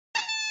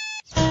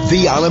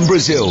The Alan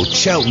Brazil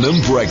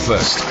Cheltenham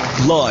Breakfast,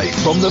 live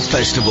from the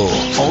festival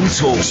on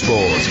talkSPORT.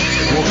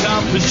 Woke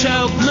up in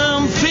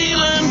Cheltenham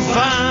feeling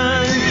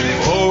fine.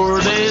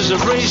 4 days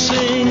of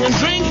racing and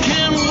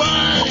drinking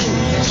wine.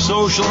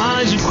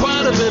 Socialising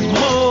quite a bit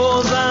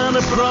more than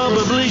I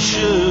probably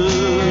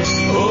should.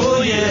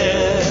 Oh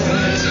yeah.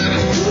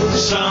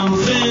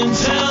 Something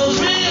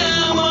tells me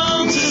I'm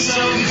on to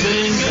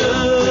something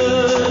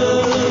good.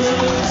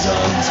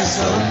 On to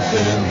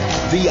something.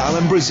 The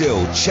Alan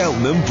Brazil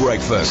Cheltenham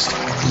Breakfast,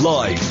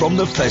 live from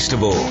the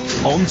festival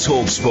on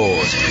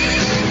talkSPORT.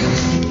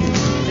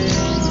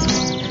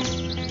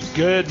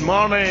 Good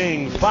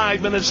morning.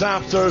 5 minutes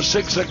after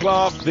 6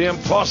 o'clock, the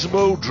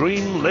impossible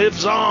dream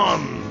lives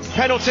on.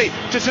 Penalty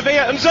to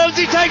Sevilla, and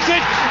Zonzi takes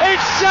it.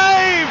 It's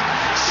saved!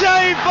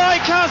 Saved by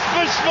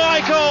Kasper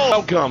Schmeichel.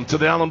 Welcome to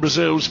the Alan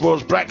Brazil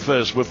Sports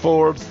Breakfast with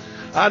Ford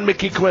and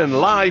Mickey Quinn,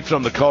 live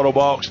from the Coral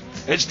Box.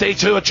 It's day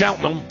 2 at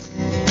Cheltenham.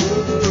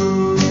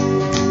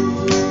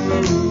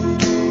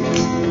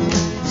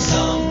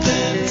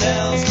 Something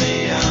tells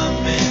me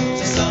I'm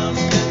into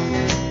something.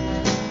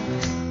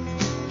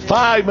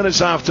 5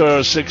 minutes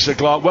after 6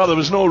 o'clock. Well, there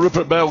was no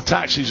Rupert Bell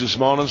taxis this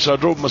morning, so I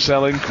drove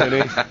myself in,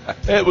 Quinny.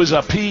 It was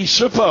a pea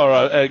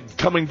super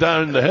coming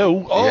down the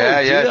hill. Oh,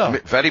 yeah.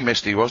 Very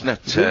misty, wasn't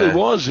it? It really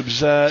was. It was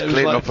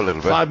cleaning like up a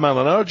little bit. 5 mile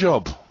an hour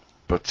job.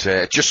 But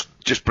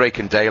just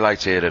breaking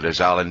daylight here it is,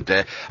 Alan.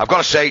 I've got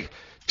to say,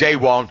 day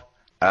one,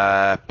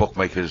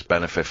 bookmakers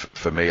benefit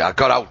for me. I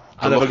got out.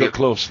 I never got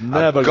close.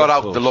 Never got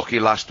out close. the lucky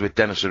last with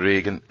Dennis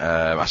O'Regan.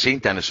 I seen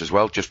Dennis as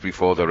well just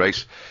before the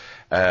race.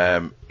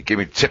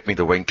 Tipped me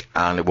the wink,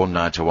 and it won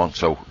 9-1.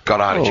 So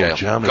got out of jail.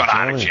 Jammy.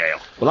 Out of jail.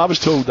 Well, I was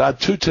told I had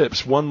 2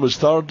 tips. One was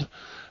third,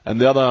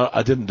 and the other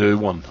I didn't do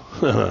one.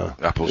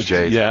 Apple's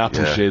Jade. Yeah,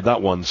 Apple's Jade,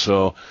 that one.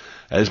 So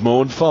it's my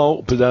own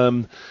fault. But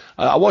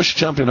I watched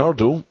Champion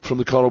Hurdle from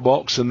the Coral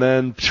Box, and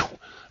then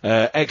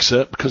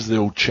exit because of the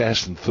old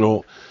chest and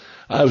throat.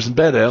 I was in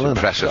bed early.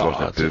 Impressive,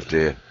 wasn't it? Boofed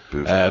here.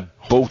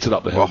 Bolted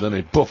up the hill, didn't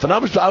he? Buff. And I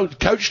was out.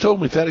 Couch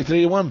told me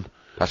 33-1.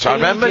 That's I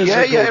remember. Yeah.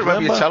 I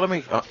remember you telling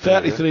me.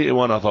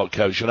 33-1. I thought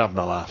Couch should have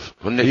a laugh.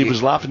 Well, he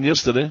was laughing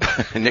yesterday.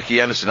 Nicky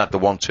Anderson had the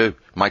 1-2.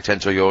 Mike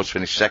Tento yours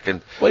finished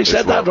second. Well, he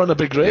said that on a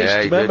big race. Yeah,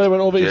 remember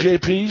when over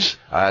JP's?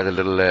 I had a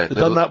little.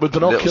 Done that with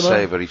binocular. Little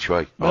saver each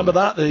way. Remember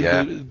that? They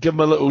give him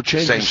a little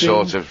change. Same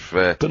sort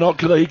of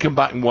binocular. He came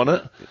back and won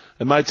it.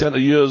 And Mike Tento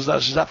yours.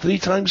 Is that 3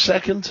 times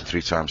second?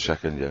 3 times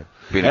second.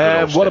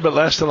 Yeah. What about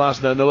Leicester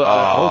last night? No,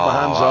 I hold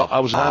my hands up. I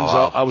was hands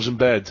up. I was in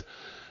bed.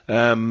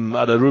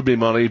 Had a Ruby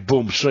money,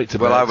 boom, straight to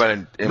bed. Well, I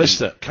went in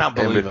missed it. Can't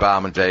believe with it.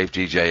 Barman Dave,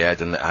 DJ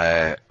Ed, and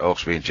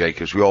Oxby and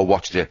Jacobs. We all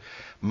watched a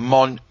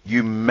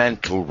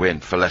monumental win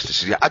for Leicester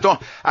City.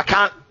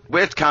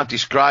 Words can't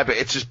describe it.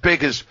 It's as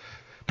big as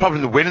probably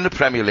the win in the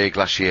Premier League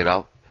last year,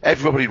 Al.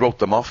 Everybody wrote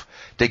them off.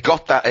 They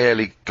got that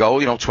early goal,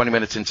 20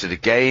 minutes into the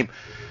game.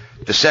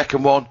 The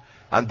second one,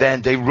 and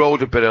then they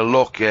rode a bit of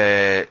luck.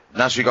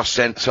 Nasri got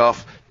sent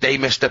off. They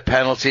missed a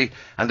penalty,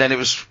 and then it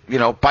was,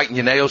 biting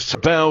your nails.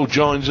 Bell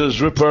joins us.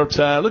 Rupert,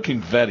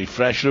 looking very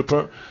fresh,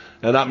 Rupert.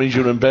 And that means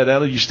you're in bed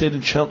early. You stayed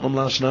in Cheltenham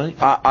last night?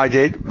 I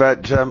did,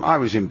 but I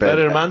was in bed.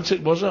 Very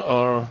romantic, was it,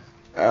 or...?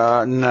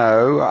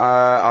 No,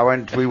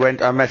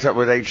 I met up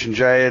with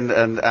H&J and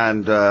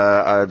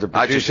the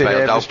producer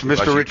here,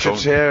 Mr.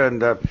 Richards here,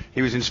 and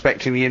he was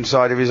inspecting the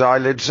inside of his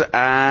eyelids,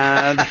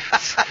 and...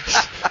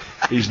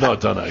 He's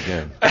not done it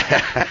again.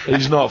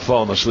 He's not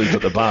fallen asleep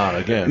at the bar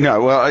again.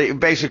 No, well,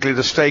 basically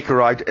the steak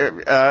arrived.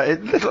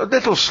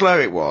 Little slow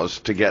it was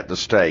to get the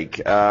steak.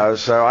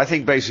 So I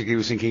think basically he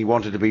was thinking he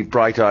wanted to be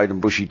bright-eyed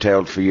and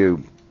bushy-tailed for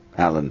you,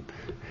 Alan.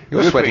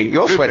 You're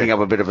sweating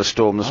up a bit of a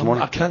storm this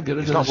morning. I can't get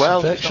rid of this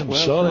well. infection.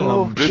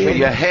 Sorry.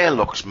 Your hair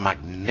looks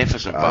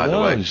magnificent, by the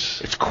way.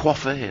 It's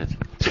coiffured.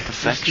 It's a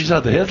perfection. He's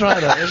had the hair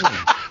dried out, hasn't he?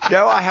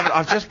 No, I haven't.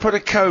 I've just put a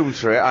comb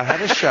through it. I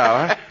had a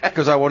shower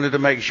because I wanted to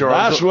make sure.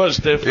 That's what's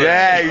different.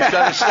 Yeah, he's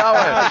had a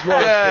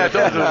shower.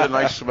 Don't do a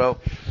nice smell.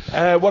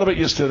 What about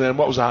yesterday then?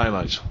 What was the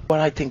highlights?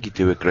 Well, I think he'd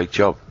do a great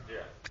job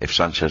if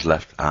Sanchez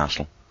left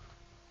Arsenal.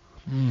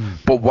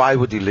 But why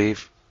would he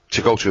leave?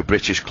 To go to a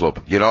British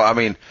club,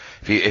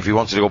 if he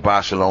wanted to go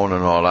Barcelona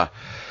and all that,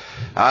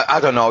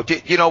 I don't know.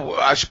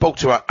 I spoke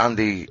to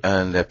Andy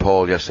and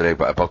Paul yesterday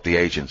about the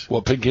agent.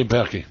 What, Pinky and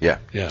Perky? Yeah.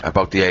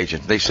 About the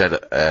agent. They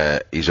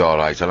said he's all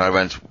right, and I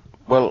went,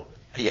 well,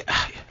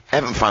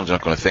 Everton fans are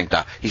not going to think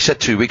that. He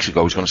said 2 weeks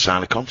ago he's going to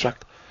sign a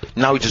contract.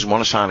 Now he doesn't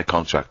want to sign a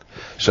contract,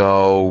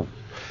 so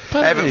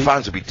Everton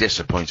fans will be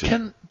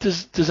disappointed.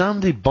 Does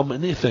Andy bump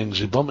into things?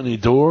 He bump into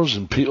doors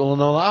and people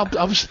and all that?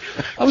 I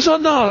was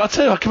on. No, I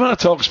tell you, I came out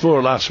of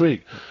talkSPORT last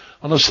week,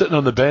 and I was sitting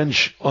on the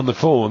bench on the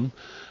phone,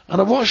 and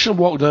I watched him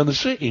walk down the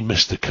street. He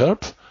missed the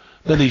curb.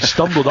 Then he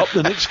stumbled up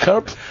the next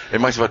curb. He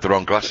might have had the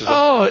wrong glasses on.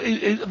 Oh,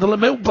 the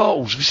milk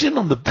bottles. We've seen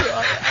on the...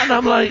 And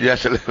I'm like...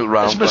 Yes, a little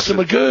round It's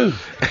Mr. Magoo.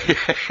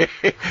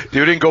 They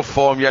were in good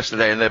form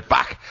yesterday, and they're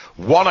back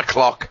 1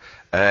 o'clock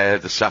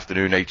this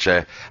afternoon.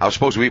 I was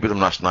supposed to eat with them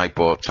last night,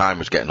 but time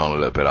was getting on a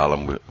little bit,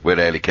 Alan. We're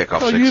early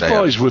kick-off, 6 you a.m.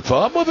 boys whip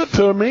up. What about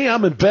poor me?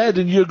 I'm in bed,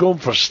 and you're going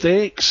for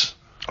steaks.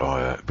 Oh,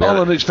 yeah. All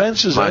on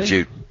expenses, Mind eh?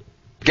 you,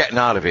 getting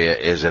out of here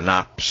is an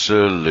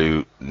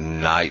absolute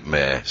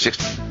nightmare.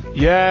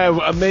 Yeah,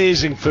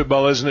 amazing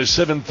football, isn't it?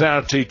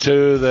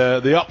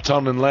 7:32, the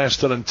upturn in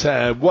Leicester and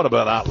what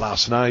about that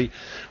last night?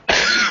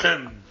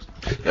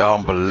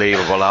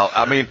 Unbelievable, Al.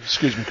 I mean,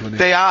 Excuse me, Quinny.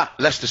 they are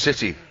Leicester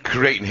City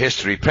creating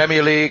history.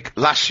 Premier League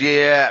last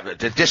year,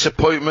 the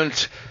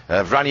disappointment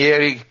of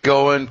Ranieri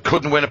going,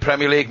 couldn't win a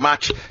Premier League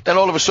match. Then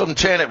all of a sudden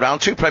turn it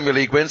round, 2 Premier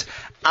League wins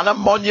and a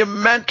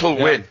monumental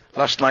win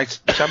last night,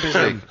 Champions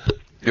League.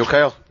 You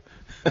okay, Al?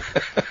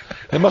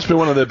 It must be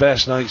one of the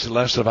best nights that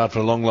Leicester have had for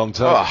a long, long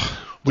time.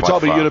 We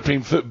talk about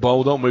European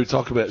football, don't we? We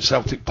talk about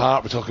Celtic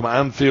Park, we talk about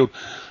Anfield.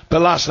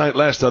 But last night,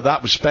 Leicester,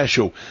 that was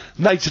special.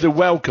 Night to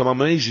welcome,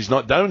 I'm amazed he's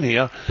not down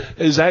here,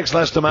 is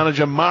ex-Leicester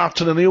manager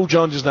Martin O'Neill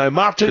joins us now.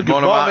 Martin,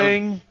 good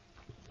morning.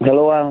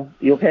 Hello, Al.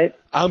 You okay?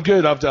 I'm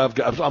good.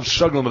 I'm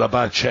struggling with a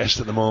bad chest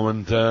at the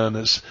moment, and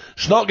it's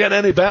not getting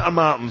any better,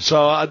 Martin.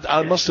 So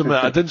I must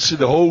admit, I didn't see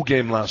the whole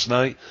game last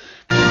night.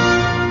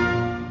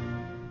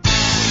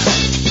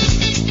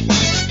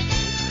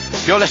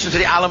 You're listening to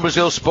the Alan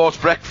Brazil Sports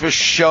Breakfast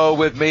Show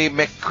with me,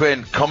 Mick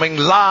Quinn, coming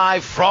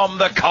live from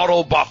the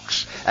Coral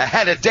Box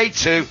ahead of day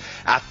 2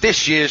 at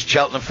this year's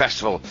Cheltenham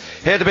Festival.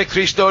 Here are the big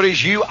 3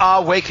 stories you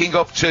are waking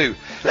up to.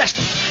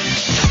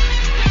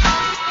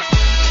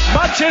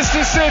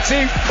 Manchester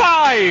City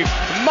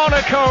 5,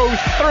 Monaco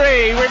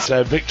 3. It's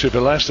a victory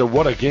for Leicester.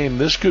 What a game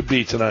this could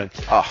be tonight.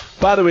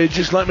 By the way,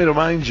 just let me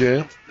remind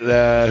you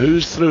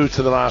who's through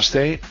to the last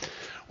 8.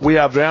 We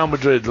have Real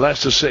Madrid,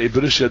 Leicester City,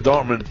 Borussia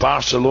Dortmund,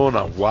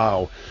 Barcelona.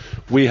 Wow.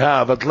 We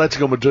have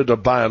Atletico Madrid or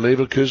Bayer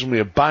Leverkusen. We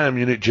have Bayern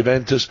Munich,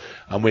 Juventus.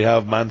 And we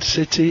have Man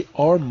City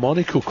or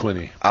Monaco,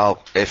 Quinny.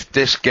 Al, if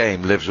this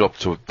game lives up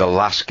to the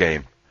last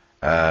game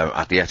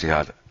at the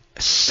Etihad,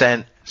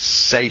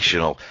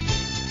 sensational.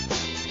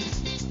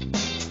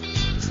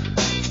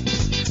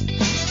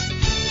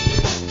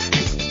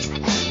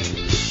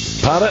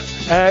 Parrot,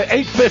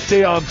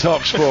 8:50 on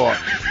talkSPORT.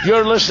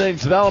 You're listening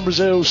to the Alan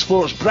Brazil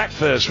Sports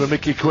Breakfast with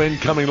Mickey Quinn,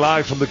 coming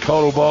live from the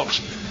Coral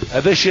Box.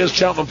 This year's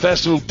Cheltenham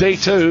Festival, day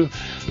 2.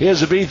 Here's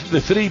the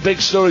 3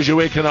 big stories you're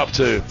waking up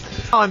to.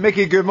 Hi,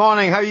 Mickey. Good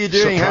morning. How are you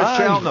doing? Surprise. How's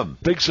Cheltenham?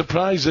 Big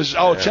surprises.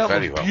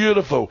 Cheltenham, well.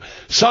 beautiful.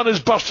 Sun has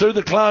burst through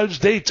the clouds.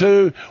 Day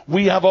 2,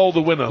 we have all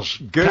the winners.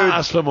 Good. Can't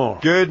ask for more.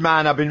 Good,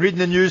 man. I've been reading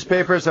the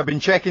newspapers. I've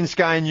been checking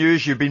Sky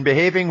News. You've been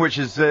behaving, which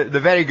is the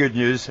very good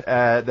news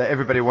that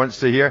everybody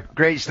wants to hear.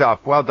 Great stuff.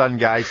 Well done,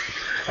 guys.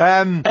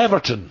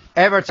 Everton.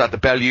 At the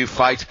Bellew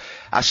fight,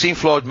 I've seen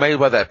Floyd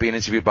Mayweather being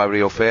interviewed by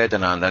Rio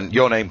Ferdinand, and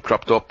your name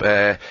cropped up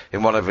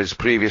in one of his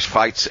previous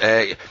fights.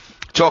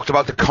 Talked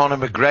about the Conor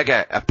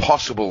McGregor, a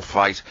possible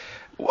fight.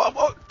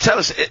 Tell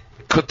us,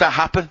 could that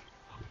happen?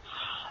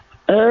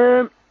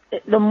 The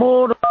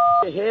more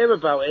I hear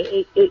about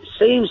it, it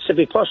seems to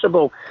be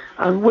possible.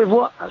 And with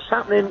what's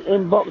happening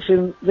in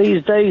boxing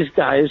these days,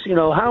 guys, you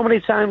know, how many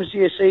times do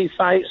you see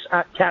fights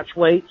at catch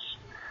weights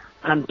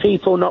and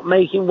people not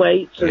making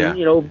weights? And,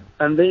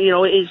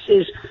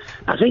 it's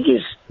I think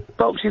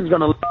boxing's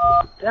going to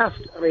daft.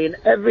 I mean,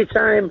 every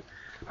time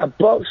a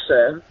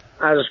boxer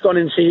has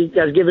given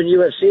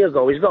UFC a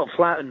go, he's got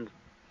flattened.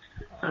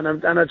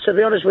 And to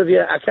be honest with you,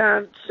 I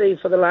can't see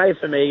for the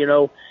life of me, you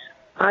know.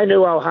 I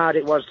knew how hard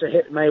it was to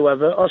hit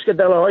Mayweather. Oscar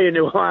De La Hoya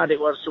knew how hard it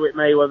was to hit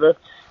Mayweather.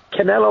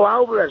 Canelo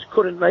Alvarez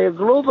couldn't lay a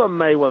glove on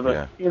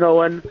Mayweather, you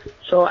know, and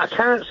so I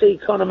can't see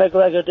Conor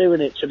McGregor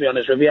doing it, to be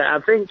honest with you. I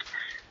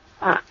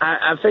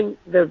think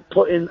they're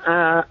putting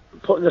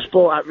the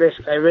sport at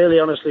risk. They really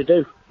honestly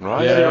do.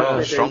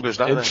 Right, strong as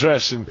that.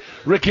 Interesting.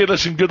 Ricky,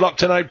 listen, good luck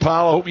tonight,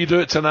 pal. I hope you do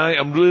it tonight.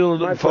 I'm really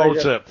looking forward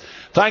to it.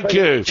 Thank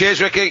you.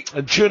 Cheers, Ricky.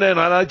 And tune in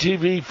on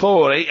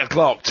ITV4, 8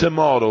 o'clock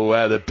tomorrow,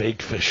 where the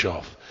big fish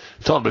off.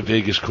 Talking about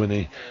Vegas,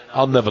 Quinny.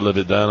 I'll never live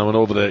it down. I went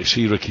over there to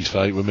see Ricky's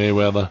fight with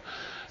Mayweather.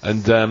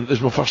 And it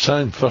was my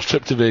first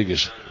trip to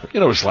Vegas.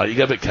 You know what it's like, you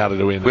get a bit carried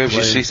away in the Where was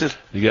you plane. seated?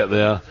 You get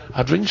there. I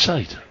had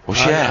ringside. Well,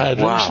 yeah. I had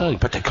ringside.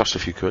 But they cost a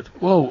few quid.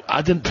 Well,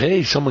 I didn't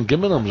pay. Someone gave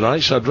me them,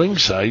 right? So I had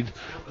ringside.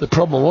 The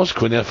problem was,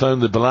 Quinny, I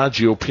found the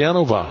Bellagio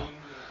piano bar.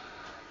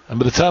 And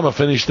by the time I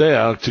finished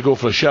there to go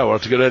for a shower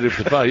to get ready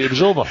for the fight, it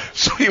was over.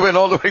 So you went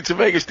all the way to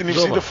Vegas, didn't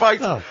even see the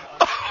fight? No.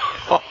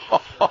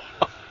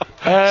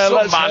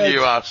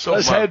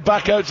 Let's head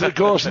back out to the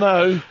course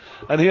now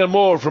and hear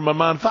more from our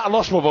man. In fact, I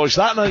lost my voice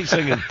that night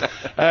singing.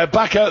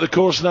 Back out the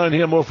course now and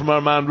hear more from our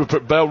man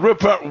Rupert Bell.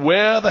 Rupert,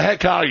 where the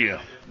heck are you?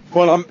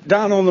 Well, I'm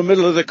down on the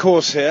middle of the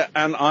course here,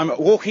 and I'm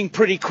walking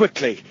pretty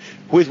quickly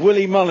with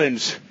Willie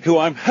Mullins, who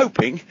I'm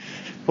hoping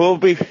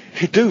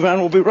Duvan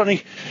will be running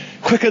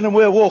quicker than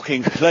we're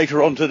walking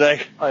later on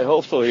today. I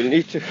hope so. He'll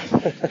need to.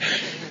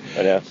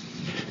 Yeah.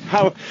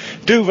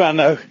 Duvan,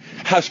 though,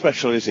 how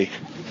special is he?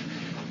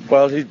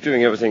 Well, he's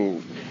doing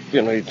everything.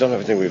 You know, he's done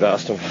everything we've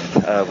asked him.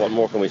 What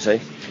more can we say?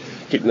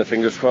 Keeping the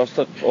fingers crossed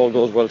that all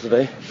goes well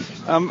today.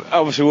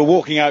 Obviously, we're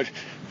walking out.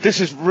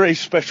 This is really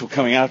special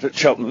coming out at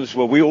Cheltenham as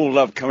well. We all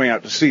love coming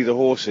out to see the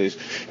horses.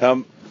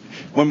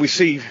 When we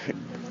see,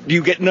 do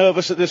you get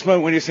nervous at this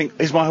moment when you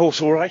think, is my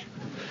horse all right?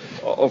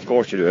 Of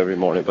course you do every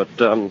morning, but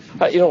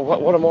you know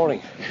what a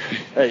morning!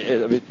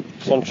 I mean,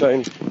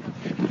 sunshine,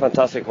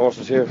 fantastic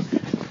horses here.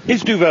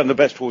 Is Duvan the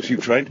best horse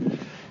you've trained?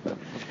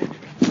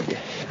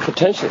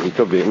 Potentially he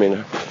could be. I mean,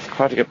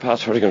 hard to get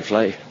past Hurricane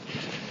Fly.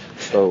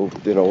 So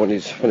you know when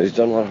he's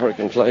done what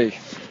Hurricane Fly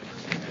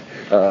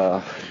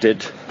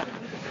did,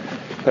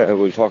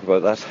 we'll talk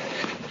about that.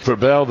 For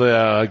Bell, they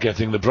are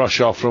getting the brush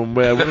off from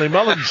Willie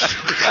Mullins.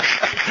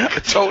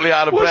 Totally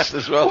out of breath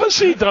as well. What's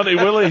he done to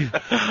Willie?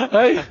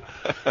 Hey,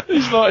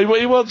 he's not.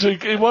 He want to.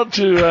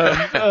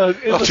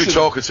 Not too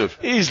talkative.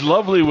 He's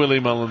lovely,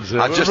 Willie Mullins.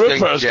 I just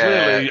Rupert's think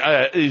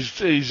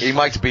clearly. He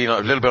might have been a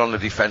little bit on the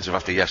defensive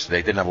after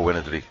yesterday. Didn't have a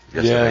winner, did he?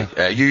 Yesterday.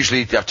 Yeah.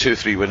 Usually they have 2 or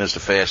 3 winners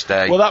the first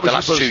day. Well, that was the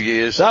last 2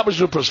 years. That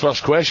was Rupert's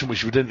first question,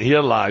 which we didn't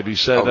hear live. He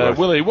said, right.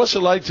 Willie, what's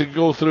it like to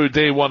go through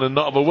day one and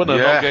not have a winner,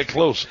 and not get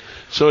close?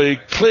 So he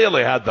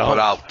clearly had the hump.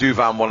 But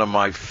Duvan, one of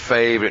my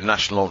favourite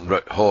national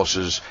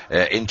horses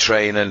in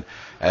training.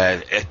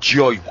 A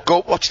joy.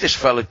 Go watch this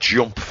fella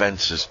jump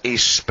fences.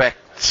 He's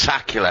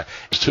spectacular.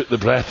 Took the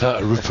breath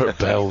out of Rupert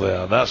Bell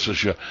there, that's for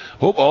sure.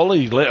 Hope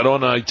Ollie later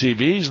on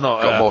ITV's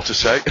not got more to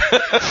say.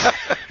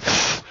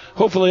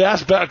 Hopefully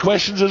ask better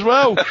questions as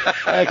well.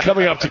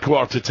 Coming up to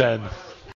 9:45.